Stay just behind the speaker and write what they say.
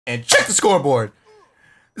and check the scoreboard.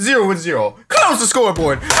 0-0. Close the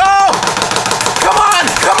scoreboard. Oh! Come on!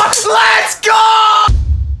 Let's go!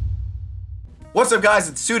 What's up, guys?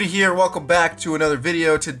 It's Sudi here. Welcome back to another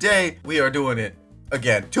video. Today, we are doing it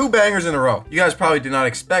again. 2 bangers in a row. You guys probably did not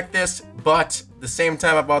expect this, but the same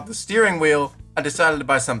time I bought the steering wheel, I decided to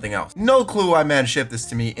buy something else. No clue why man shipped this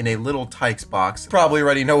to me in a little Tykes box. Probably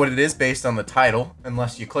already know what it is based on the title,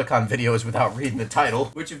 unless you click on videos without reading the title.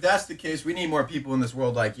 Which, if that's the case, we need more people in this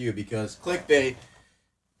world like you, because clickbait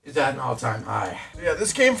is at an all-time high. So yeah,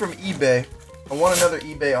 this came from eBay. I won another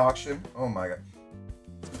eBay auction. Oh my god.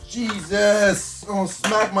 Jesus! I almost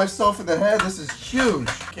smacked myself in the head. This is huge.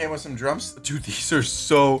 Came with some drums. Dude, these are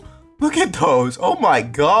so... Look at those. Oh my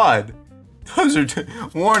god. Those are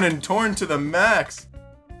worn and torn to the max.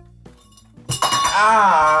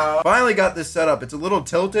 Ah! Finally got this set up. It's a little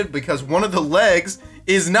tilted because one of the legs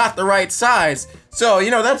is not the right size. So,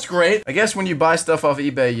 you know, that's great. I guess when you buy stuff off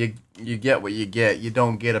eBay, you get what you get. You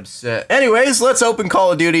don't get upset. Anyways, let's open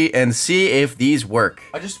Call of Duty and see if these work.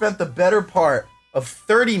 I just spent the better part of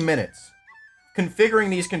 30 minutes configuring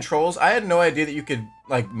these controls. I had no idea that you could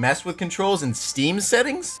like mess with controls in Steam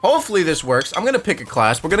settings. Hopefully this works. I'm gonna pick a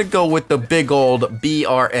class. We're gonna go with the big old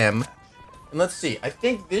BRM. And let's see. I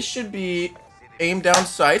think this should be aim down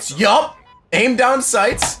sights. Yup! Aim down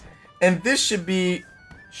sights. And this should be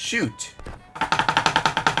shoot.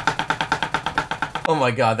 Oh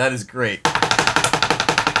my god, that is great.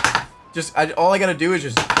 All I gotta do is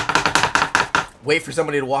just wait for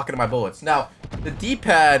somebody to walk into my bullets. Now, the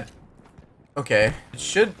D-pad, okay, it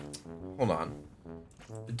should, hold on.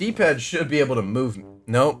 The D-pad should be able to move,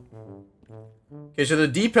 nope. Okay, so the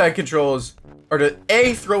D-pad controls are to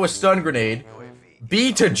A, throw a stun grenade,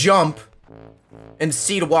 B, to jump, and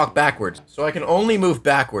C, to walk backwards. So I can only move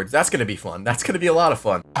backwards. That's gonna be fun. That's gonna be a lot of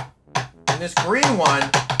fun. And this green one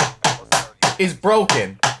is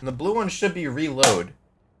broken. And the blue one should be reload.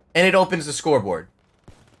 And it opens the scoreboard.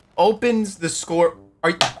 Opens the score.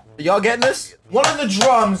 Are y'all getting this? One of the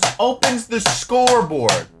drums opens the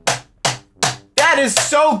scoreboard. That is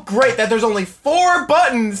so great that there's only 4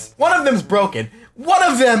 buttons. One of them's broken. One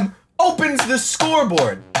of them opens the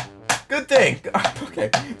scoreboard. Good thing.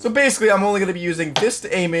 Okay, so basically I'm only going to be using this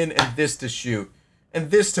to aim in and this to shoot.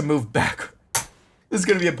 And this to move back. This is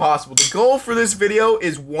going to be impossible. The goal for this video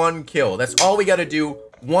is 1 kill. That's all we got to do.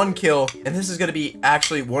 1 kill. And this is going to be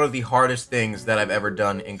actually one of the hardest things that I've ever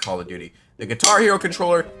done in Call of Duty. The Guitar Hero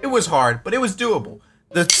controller, it was hard, but it was doable.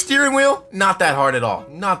 The steering wheel, not that hard at all.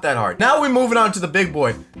 Not that hard. Now we're moving on to the big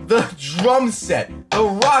boy. The drum set. The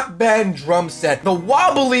Rock Band drum set. The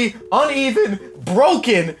wobbly, uneven,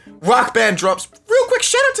 broken Rock Band drums. Real quick,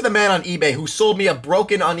 shout out to the man on eBay who sold me a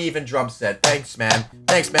broken, uneven drum set. Thanks, man.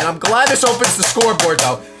 Thanks, man. I'm glad this opens the scoreboard,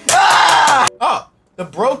 though. Ah! Oh, the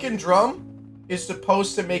broken drum is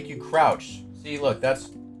supposed to make you crouch. See, look, that's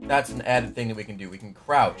an added thing that we can do. We can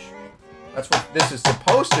crouch. That's what this is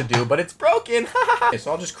supposed to do, but it's broken. Okay,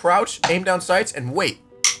 so I'll just crouch, aim down sights, and wait.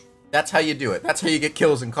 That's how you do it. That's how you get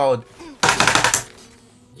kills in Call of...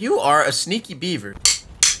 You are a sneaky beaver.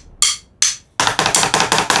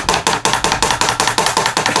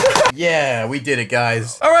 Yeah, we did it,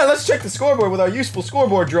 guys. All right, let's check the scoreboard with our useful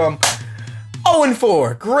scoreboard drum.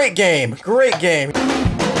 0-4. Great game. Great game.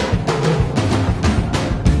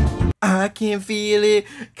 I can feel it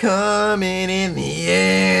coming in the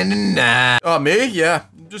air tonight. Oh, me? Yeah.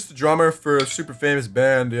 Just a drummer for a super famous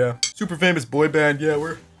band, yeah. Super famous boy band, yeah.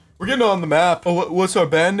 We're getting on the map. Oh, what's our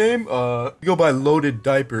band name? We go by Loaded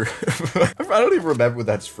Diaper. I don't even remember what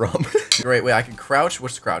that's from. Great, wait, I can crouch?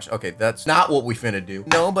 What's crouch? Okay, that's not what we finna do.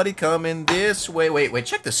 Nobody coming this way. Wait,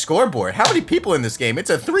 check the scoreboard. How many people in this game? It's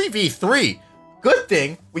a 3v3. Good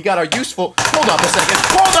thing we got our useful... Hold up a second.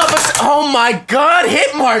 Oh my god,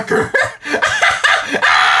 hit marker.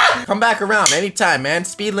 Come back around anytime, man.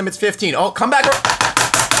 Speed limit's 15. Oh, come back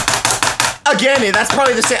again, that's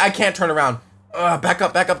probably the same. I can't turn around. Back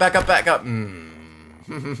up.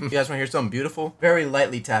 You guys wanna hear something beautiful? Very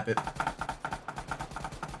lightly tap it.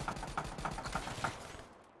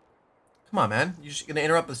 Come on, man. You just gonna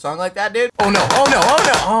interrupt the song like that, dude? Oh no.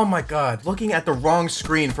 Oh my god. Looking at the wrong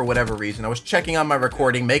screen for whatever reason. I was checking on my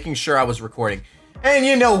recording, making sure I was recording. And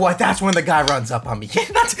you know what? That's when the guy runs up on me.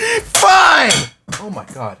 That's fine! Oh my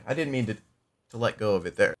god. I didn't mean to let go of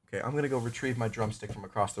it there. Okay, I'm gonna go retrieve my drumstick from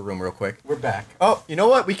across the room real quick. We're back. Oh, you know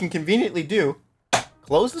what we can conveniently do?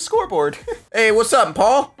 Close the scoreboard. Hey, what's up,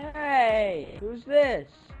 Paul? Hey, who's this?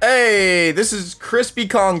 Hey, this is Crispy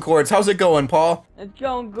Concords. How's it going, Paul? It's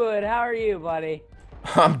going good. How are you, buddy?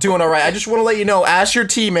 I'm doing all right. I just want to let you know, as your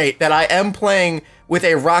teammate, that I am playing with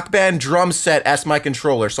a Rock Band drum set as my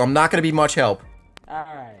controller, so I'm not going to be much help. All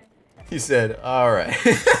right. He said, all right.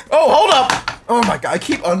 Oh, hold up. Oh my God, I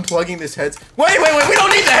keep unplugging this headset. Wait, we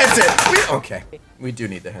don't need the headset. Okay, we do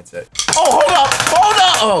need the headset. Oh, hold up.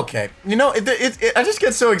 Oh, okay. You know, I just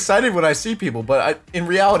get so excited when I see people, but in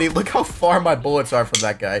reality, look how far my bullets are from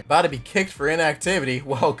that guy. About to be kicked for inactivity.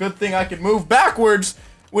 Well, good thing I can move backwards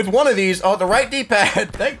with one of these. Oh, the right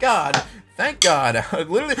D-pad. Thank God. Thank God.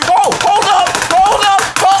 Literally. Oh, hold up. Oh,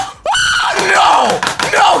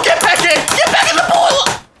 no, get back in. Get back in the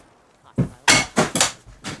bullet.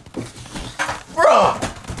 Bruh!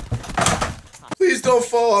 Please don't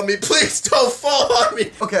fall on me. Please don't fall on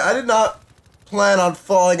me. Okay, I did not plan on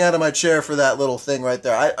falling out of my chair for that little thing right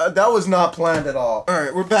there. That was not planned at all. All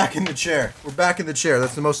right, we're back in the chair. We're back in the chair.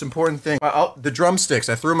 That's the most important thing. Oh, the drumsticks.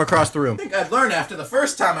 I threw them across the room. I think I'd learned after the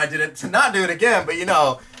first time I did it to not do it again, but you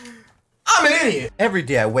know, I'm an idiot. Every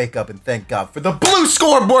day I wake up and thank God for the blue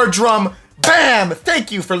scoreboard drum. Bam!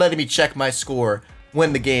 Thank you for letting me check my score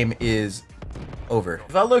when the game is over.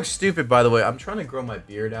 If I look stupid, by the way, I'm trying to grow my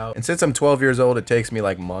beard out. And since I'm 12 years old, it takes me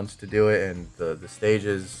like months to do it. And the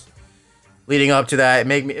stages leading up to that,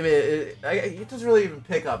 it doesn't really even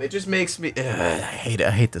pick up. It just makes me, I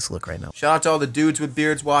hate this look right now. Shout out to all the dudes with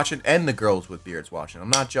beards watching and the girls with beards watching. I'm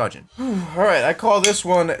not judging. All right, I call this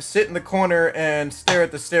one sit in the corner and stare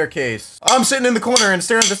at the staircase. I'm sitting in the corner and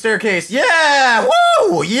staring at the staircase. Yeah,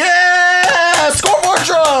 woo, yeah, scoreboard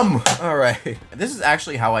drum. All right, this is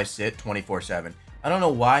actually how I sit 24/7. I don't know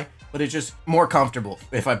why, but it's just more comfortable.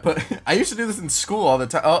 If I put, I used to do this in school all the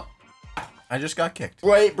time. Oh. I just got kicked.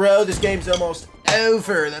 Wait, bro, this game's almost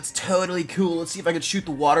over. That's totally cool. Let's see if I can shoot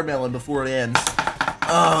the watermelon before it ends.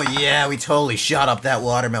 Oh, yeah, we totally shot up that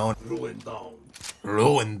watermelon. Ruined down.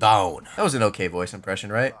 Ruined down. That was an okay voice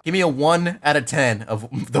impression, right? Give me a 1 out of 10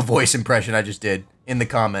 of the voice impression I just did in the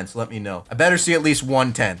comments. Let me know. I better see at least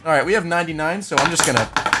 110. All right, we have 99, so I'm just gonna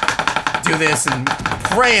do this and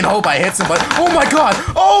pray and hope I hit somebody. Oh, my God.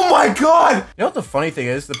 Oh, my God. You know what the funny thing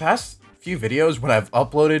is? The past few videos when I've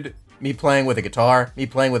uploaded me playing with a guitar, me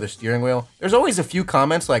playing with a steering wheel, there's always a few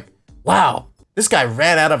comments like, wow, this guy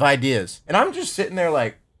ran out of ideas. And I'm just sitting there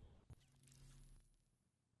like,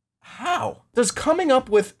 how? Does coming up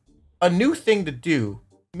with a new thing to do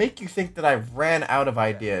make you think that I ran out of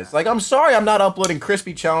ideas? Like, I'm sorry I'm not uploading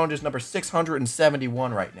Crispy Challenges number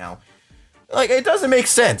 671 right now. Like, it doesn't make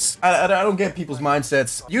sense. I don't get people's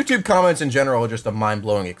mindsets. YouTube comments in general are just a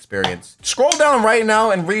mind-blowing experience. Scroll down right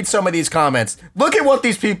now and read some of these comments. Look at what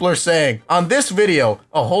these people are saying on this video.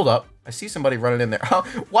 Oh, hold up. I see somebody running in there.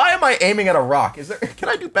 Why am I aiming at a rock? Can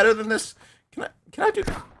I do better than this? Can I do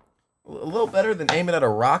a little better than aiming at a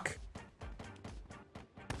rock?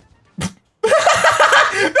 That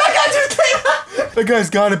guy just came out. That guy's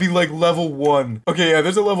gotta be like level 1. Okay, yeah,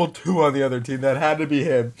 there's a level 2 on the other team. That had to be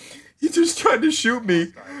him. He just tried to shoot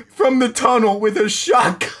me from the tunnel with a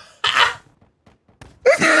shotgun.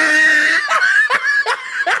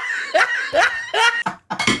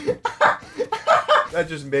 That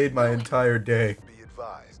just made my entire day. Be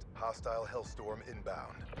advised, hostile hellstorm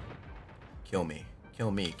inbound. Kill me. Kill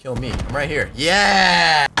me. Kill me. I'm right here.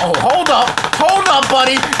 Yeah! Oh, hold up! Hold up,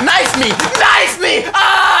 buddy! Knife me! Knife me!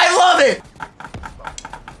 Ah, I love it!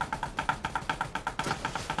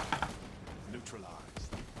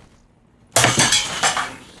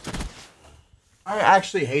 I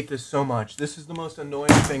actually hate this so much. This is the most annoying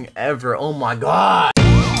thing ever. Oh my God.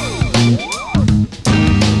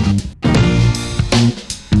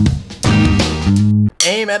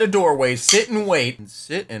 Aim at a doorway, sit and wait. And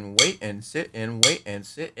sit and wait and sit and wait and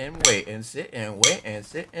sit and wait and sit and wait and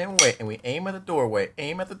sit and wait. And we aim at the doorway,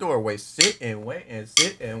 sit and wait and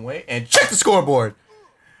sit and wait and check the scoreboard.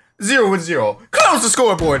 0-0. Close the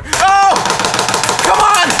scoreboard. Oh! Come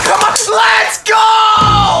on! Come on! Let's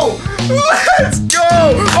go! Let's go!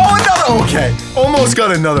 Oh, another. Okay. Almost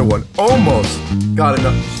got another one. Almost got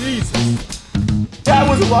another. Jesus. That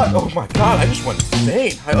was a lot. Oh my God. I just went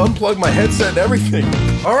insane. I unplugged my headset and everything.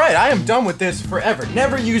 All right. I am done with this forever.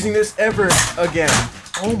 Never using this ever again.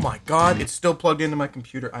 Oh my God, it's still plugged into my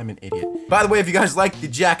computer. I'm an idiot. By the way, if you guys like the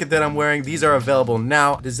jacket that I'm wearing, these are available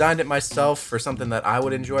now. Designed it myself for something that I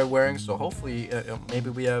would enjoy wearing, so hopefully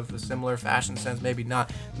maybe we have a similar fashion sense, maybe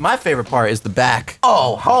not. My favorite part is the back.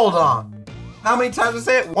 Oh, hold on. How many times did I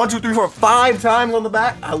say it? 1, 2, 3, 4, 5 times on the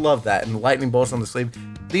back? I love that. And the lightning bolts on the sleeve.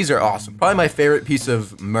 These are awesome. Probably my favorite piece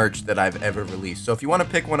of merch that I've ever released. So if you want to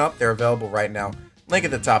pick one up, they're available right now. Link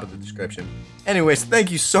at the top of the description. Anyways,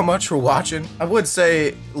 thank you so much for watching. I would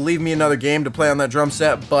say leave me another game to play on that drum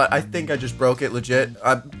set, but I think I just broke it legit.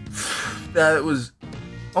 That was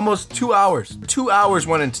Almost 2 hours. 2 hours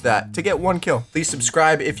went into that to get 1 kill. Please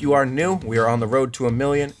subscribe if you are new. We are on the road to 1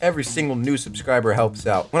 million. Every single new subscriber helps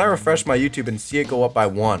out. When I refresh my YouTube and see it go up by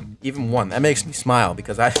 1, even 1, that makes me smile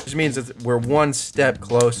because just means that we're 1 step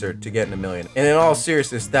closer to getting 1 million. And in all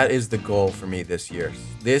seriousness, that is the goal for me this year.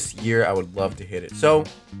 This year, I would love to hit it. So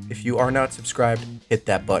if you are not subscribed, hit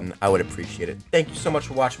that button. I would appreciate it. Thank you so much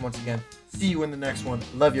for watching once again. See you in the next one.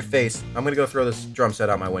 Love your face. I'm gonna go throw this drum set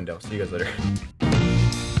out my window. See you guys later.